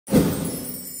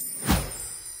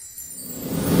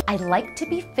I like to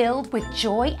be filled with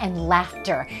joy and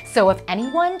laughter, so if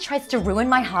anyone tries to ruin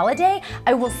my holiday,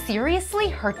 I will seriously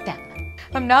hurt them.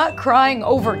 I'm not crying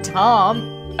over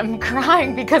Tom. I'm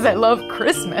crying because I love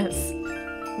Christmas.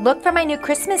 Look for my new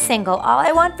Christmas single. All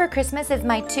I want for Christmas is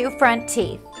my 2 front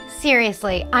teeth.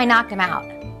 Seriously, I knocked them out.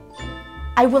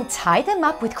 I will tie them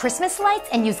up with Christmas lights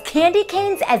and use candy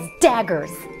canes as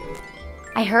daggers.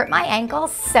 I hurt my ankle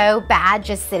so bad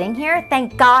just sitting here.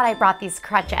 Thank God I brought these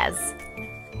crutches.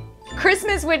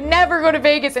 Christmas would never go to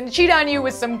Vegas and cheat on you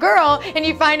with some girl, and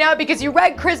you find out because you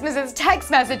read Christmas's text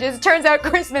messages. Turns out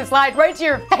Christmas lied right to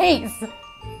your face.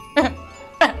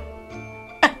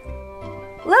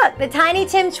 Look, the Tiny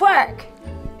Tim twerk.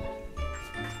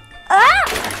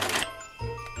 Ah!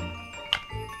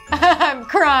 I'm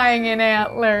crying in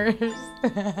antlers.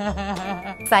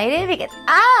 Excited because,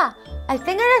 I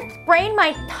think I just sprained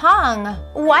my tongue.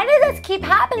 Why does this keep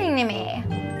happening to me?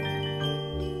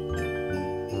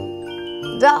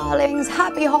 Darlings,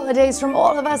 happy holidays from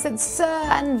all of us at SUR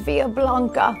and Via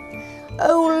Blanca.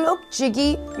 Oh, look,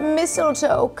 Jiggy,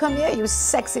 mistletoe. Come here, you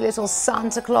sexy little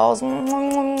Santa Claus.